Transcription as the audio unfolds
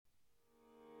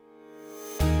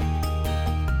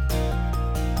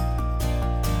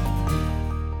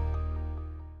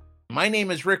My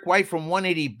name is Rick White from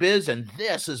 180 Biz, and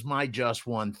this is my Just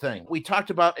One Thing. We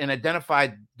talked about and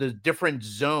identified the different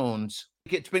zones.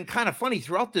 It's been kind of funny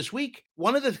throughout this week.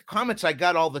 One of the comments I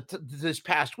got this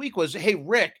past week was, "Hey,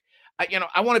 Rick,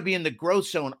 I want to be in the growth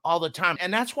zone all the time,"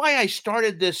 and that's why I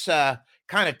started this.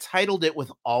 Kind of titled it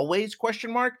with "always?"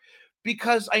 question mark,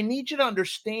 because I need you to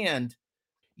understand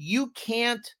you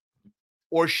can't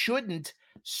or shouldn't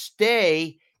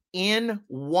stay in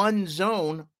one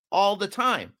zone all the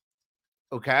time.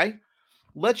 Okay,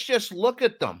 let's just look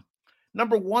at them.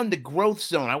 Number one, the growth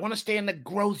zone. I want to stay in the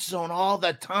growth zone all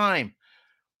the time.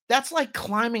 That's like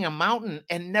climbing a mountain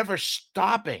and never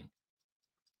stopping.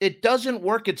 It doesn't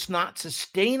work. It's not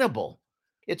sustainable.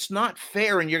 It's not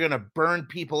fair, and you're going to burn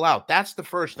people out. That's the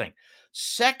first thing.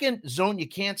 Second zone you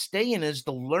can't stay in is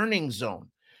the learning zone.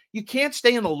 You can't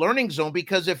stay in the learning zone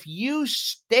because if you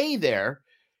stay there,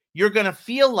 you're going to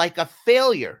feel like a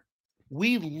failure.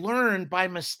 We learn by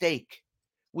mistake.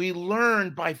 We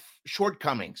learn by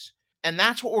shortcomings. And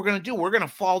that's what we're going to do. We're going to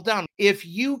fall down. If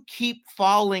you keep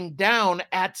falling down,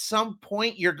 at some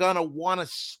point, you're going to want to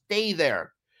stay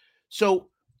there. So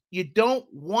you don't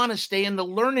want to stay in the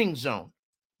learning zone.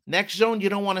 Next zone you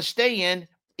don't want to stay in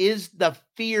is the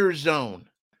fear zone.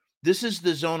 This is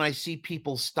the zone I see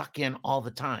people stuck in all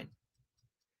the time.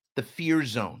 The fear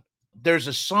zone. There's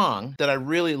a song that I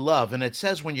really love, and it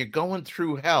says, when you're going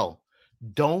through hell,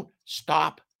 don't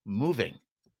stop moving.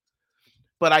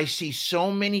 But I see so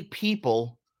many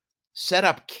people set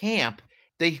up camp,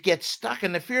 they get stuck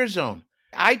in the fear zone.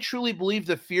 I truly believe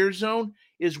the fear zone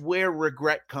is where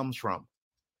regret comes from.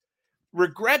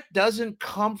 Regret doesn't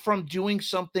come from doing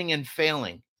something and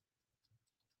failing.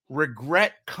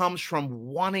 Regret comes from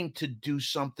wanting to do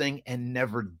something and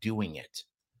never doing it.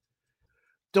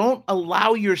 Don't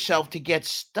allow yourself to get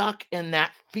stuck in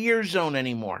that fear zone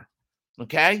anymore,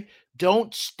 okay?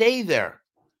 Don't stay there.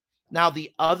 Now,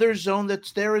 the other zone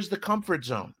that's there is the comfort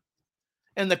zone.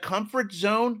 And the comfort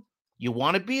zone, you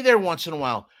want to be there once in a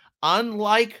while.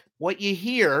 Unlike what you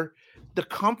hear, the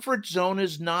comfort zone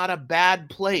is not a bad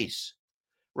place,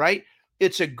 right?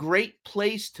 It's a great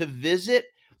place to visit.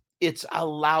 It's a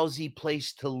lousy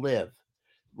place to live.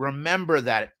 Remember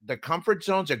that the comfort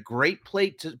zone's a great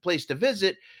place to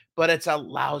visit, but it's a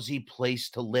lousy place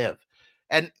to live.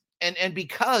 And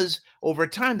because over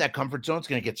time that comfort zone is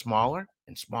going to get smaller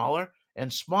and smaller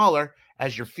and smaller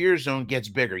as your fear zone gets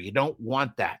bigger. You don't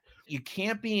want that. You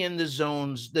can't be in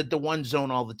the one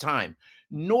zone all the time,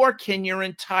 nor can your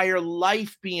entire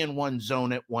life be in one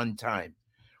zone at one time.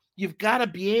 You've got to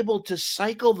be able to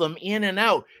cycle them in and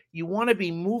out. You want to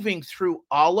be moving through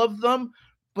all of them,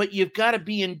 but you've got to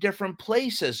be in different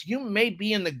places. You may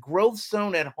be in the growth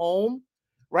zone at home,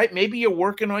 right? Maybe you're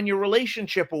working on your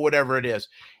relationship or whatever it is,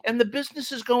 and the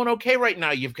business is going okay right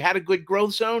now. You've had a good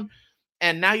growth zone,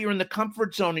 and now you're in the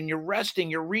comfort zone, and you're resting,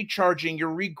 you're recharging,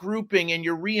 you're regrouping, and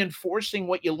you're reinforcing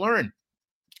what you learn.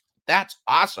 That's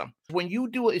awesome. When you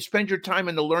spend your time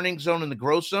in the learning zone and the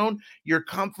growth zone, your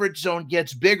comfort zone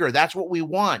gets bigger. That's what we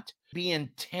want. Be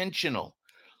intentional.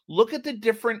 Look at the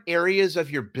different areas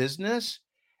of your business,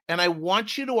 and I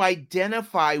want you to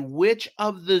identify which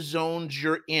of the zones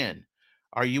you're in.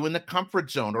 Are you in the comfort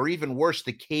zone, or even worse,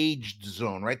 the caged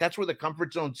zone, right? That's where the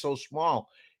comfort zone's so small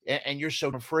and you're so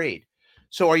afraid.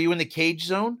 So are you in the cage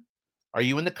zone? Are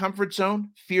you in the comfort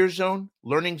zone, fear zone,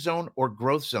 learning zone, or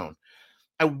growth zone?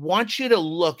 I want you to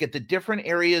look at the different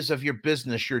areas of your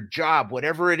business, your job,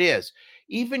 whatever it is,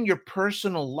 even your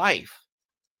personal life.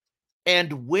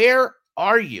 And where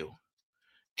are you?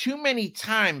 Too many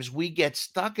times we get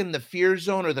stuck in the fear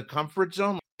zone or the comfort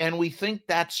zone, and we think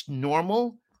that's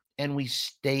normal, and we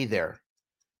stay there.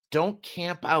 Don't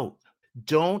camp out.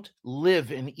 Don't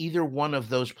live in either one of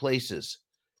those places.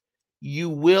 You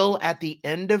will, at the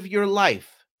end of your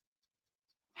life,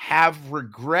 have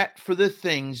regret for the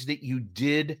things that you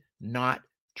did not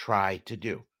try to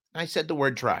do. I said the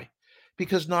word try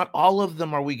because not all of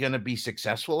them are we going to be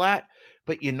successful at,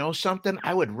 but you know something?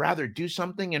 I would rather do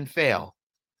something and fail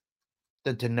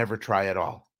than to never try at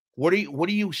all. What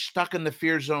are you stuck in the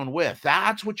fear zone with?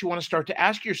 That's what you want to start to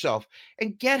ask yourself,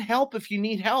 and get help if you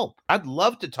need help. I'd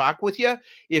love to talk with you.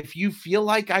 If you feel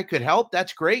like I could help,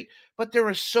 that's great. But there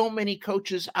are so many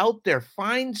coaches out there.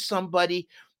 Find somebody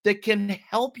that can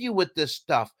help you with this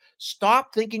stuff.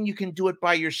 Stop thinking you can do it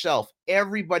by yourself.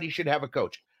 Everybody should have a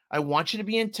coach. I want you to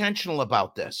be intentional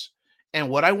about this. And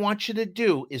what I want you to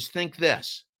do is think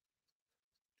this.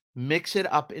 Mix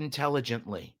it up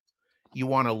intelligently. You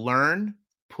want to learn,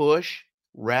 push,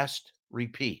 rest,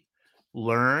 repeat.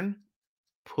 Learn,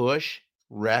 push,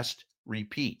 rest,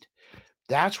 repeat.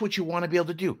 That's what you want to be able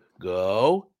to do.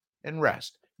 Go and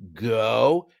rest.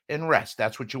 Go and rest.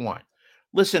 That's what you want.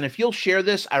 Listen, if you'll share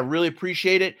this, I really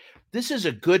appreciate it. This is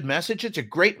a good message. It's a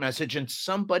great message, and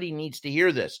somebody needs to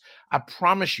hear this. I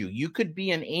promise you, you could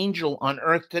be an angel on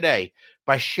earth today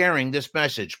by sharing this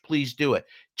message. Please do it.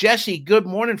 Jesse, good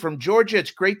morning from Georgia.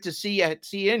 It's great to see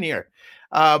you in here.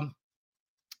 Um,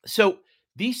 so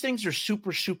these things are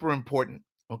super, super important.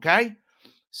 Okay.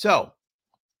 So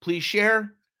please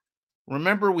share.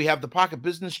 Remember, we have the Pocket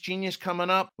Business Genius coming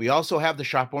up. We also have the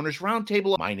Shop Owners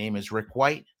Roundtable. My name is Rick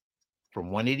White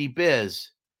from 180 Biz,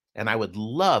 and I would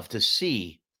love to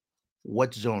see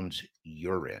what zones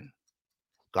you're in.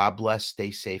 God bless,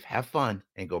 stay safe, have fun,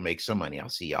 and go make some money. I'll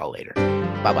see y'all later.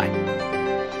 Bye-bye.